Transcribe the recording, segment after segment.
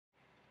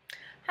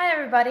Hi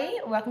everybody,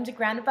 welcome to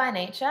Grounded by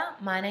Nature.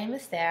 My name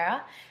is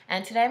Sarah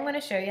and today I'm going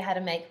to show you how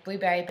to make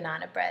blueberry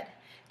banana bread.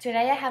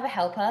 Today I have a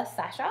helper,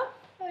 Sasha.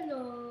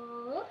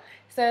 Hello.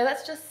 So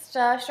let's just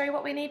show you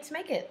what we need to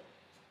make it.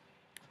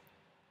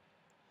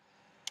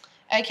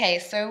 Okay,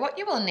 so what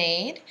you will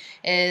need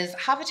is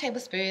half a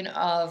tablespoon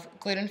of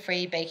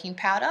gluten-free baking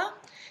powder,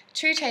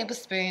 2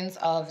 tablespoons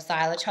of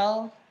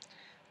xylitol,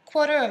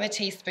 quarter of a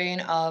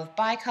teaspoon of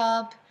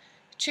bicarb,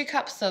 2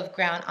 cups of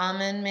ground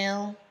almond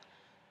meal,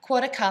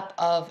 quarter cup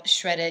of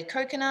shredded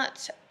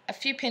coconut, a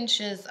few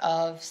pinches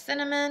of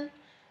cinnamon,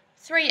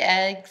 3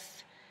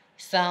 eggs,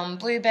 some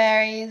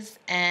blueberries,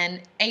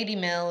 and 80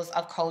 ml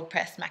of cold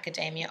pressed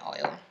macadamia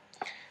oil.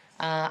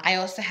 I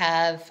also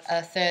have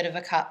a third of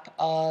a cup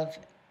of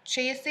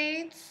chia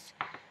seeds,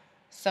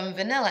 some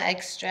vanilla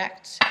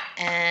extract,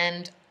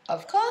 and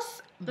of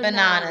course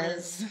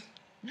bananas.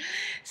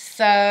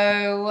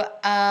 So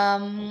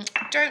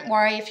don't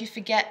worry if you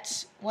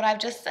forget what I've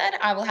just said.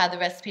 I will have the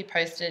recipe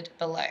posted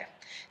below.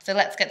 So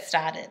let's get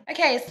started.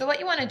 Okay, so what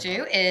you want to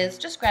do is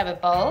just grab a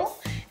bowl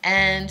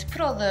and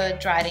put all the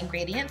dried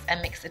ingredients and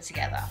mix it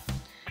together.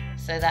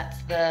 So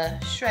that's the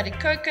shredded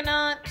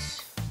coconut,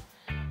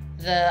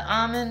 the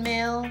almond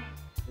meal,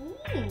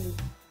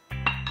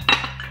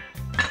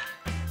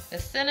 the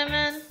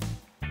cinnamon,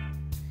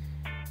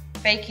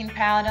 baking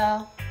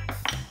powder,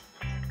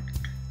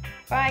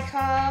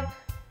 bicarb,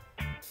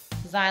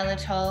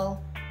 xylitol,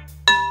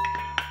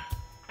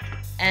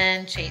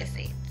 and chia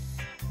seeds.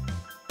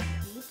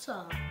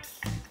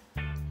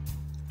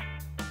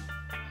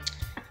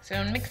 So you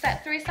want to mix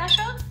that through,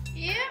 Sasha?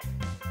 Yeah.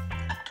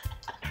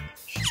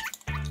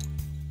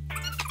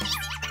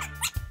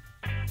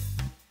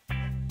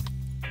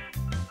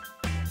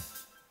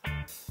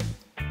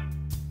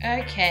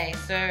 Okay,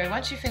 so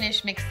once you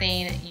finish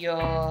mixing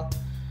your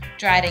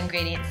dried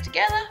ingredients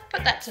together,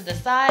 put that to the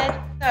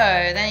side.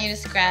 So then you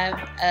just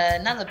grab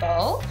another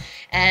bowl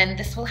and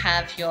this will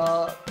have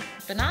your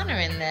banana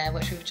in there,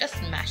 which we've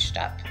just mashed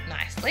up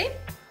nicely.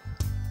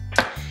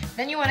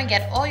 Then you want to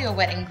get all your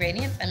wet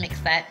ingredients and mix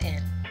that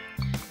in.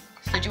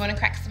 So do you want to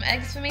crack some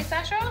eggs for me,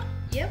 Sasha?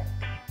 Yep.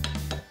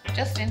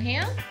 Just in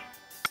here.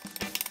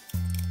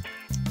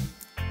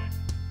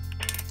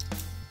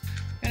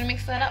 You want to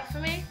mix that up for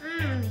me?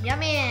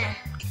 Yummy.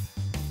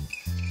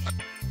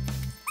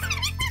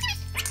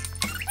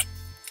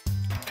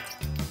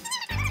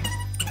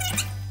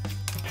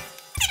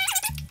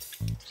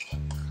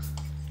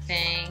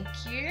 Thank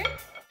you.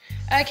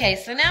 Okay,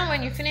 so now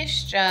when you've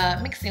finished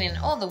mixing in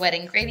all the wet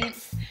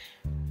ingredients,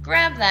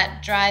 grab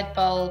that dried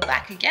bowl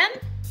back again,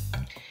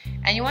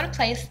 and you want to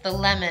place the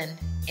lemon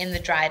in the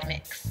dried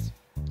mix.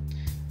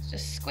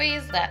 Just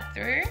squeeze that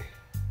through.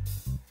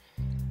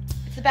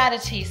 It's about a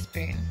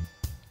teaspoon.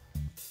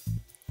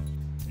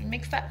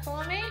 Mix that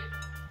for me.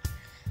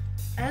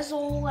 As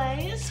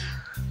always.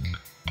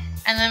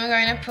 And then we're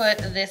going to put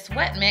this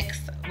wet mix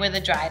with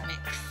a dried mix.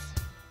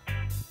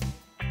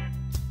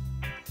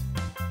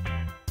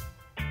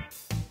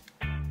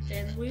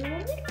 Then we will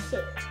mix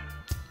it.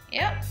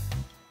 Yep.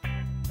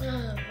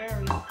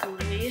 Very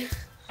gooey.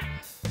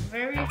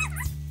 Very.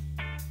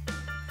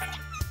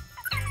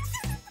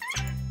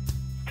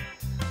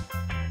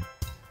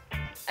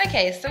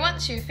 Okay, so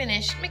once you've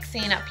finished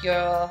mixing up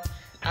your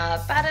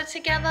batter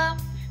together,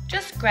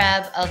 just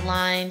grab a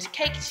lined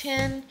cake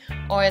tin,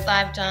 or as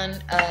I've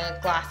done, a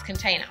glass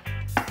container.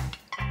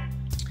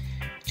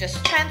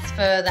 Just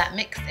transfer that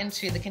mix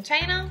into the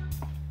container.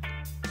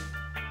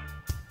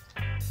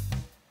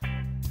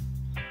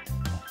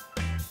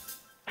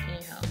 Can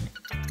you help me?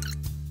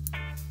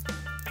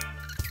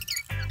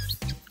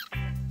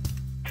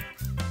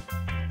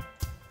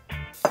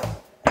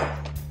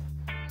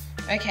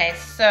 Okay,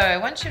 so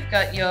once you've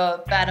got your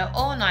batter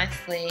all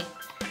nicely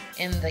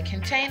in the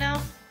container,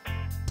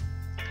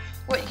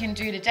 what you can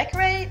do to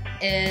decorate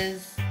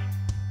is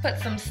put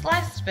some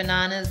sliced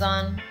bananas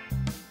on.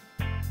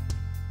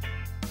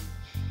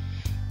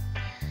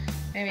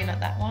 Maybe not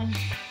that one.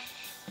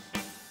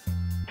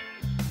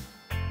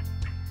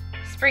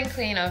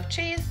 Sprinkling of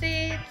chia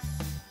seeds.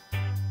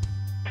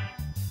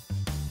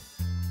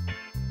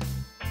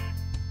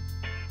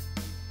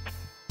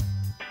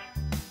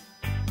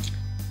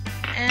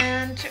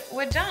 And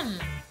we're done.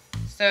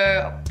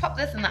 So pop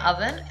this in the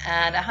oven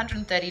at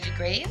 130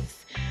 degrees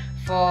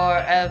for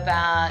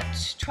about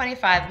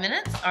 25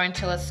 minutes, or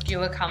until a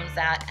skewer comes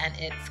out and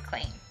it's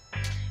clean.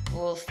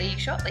 We'll see you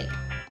shortly.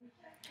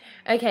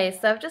 Okay,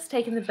 so I've just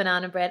taken the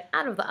banana bread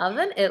out of the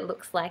oven. It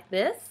looks like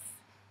this.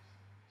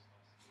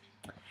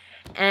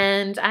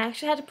 And I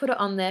actually had to put it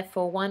on there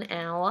for 1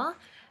 hour,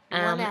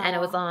 and it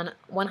was on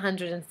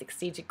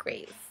 160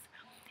 degrees.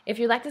 If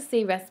you'd like to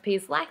see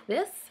recipes like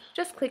this,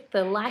 just click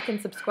the like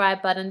and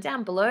subscribe button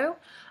down below.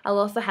 I'll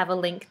also have a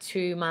link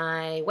to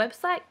my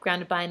website,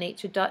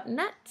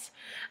 groundedbynature.net.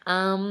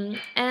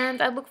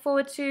 And I look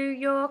forward to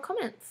your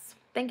comments.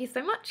 Thank you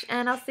so much,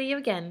 and I'll see you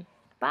again.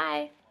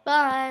 Bye.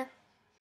 Bye.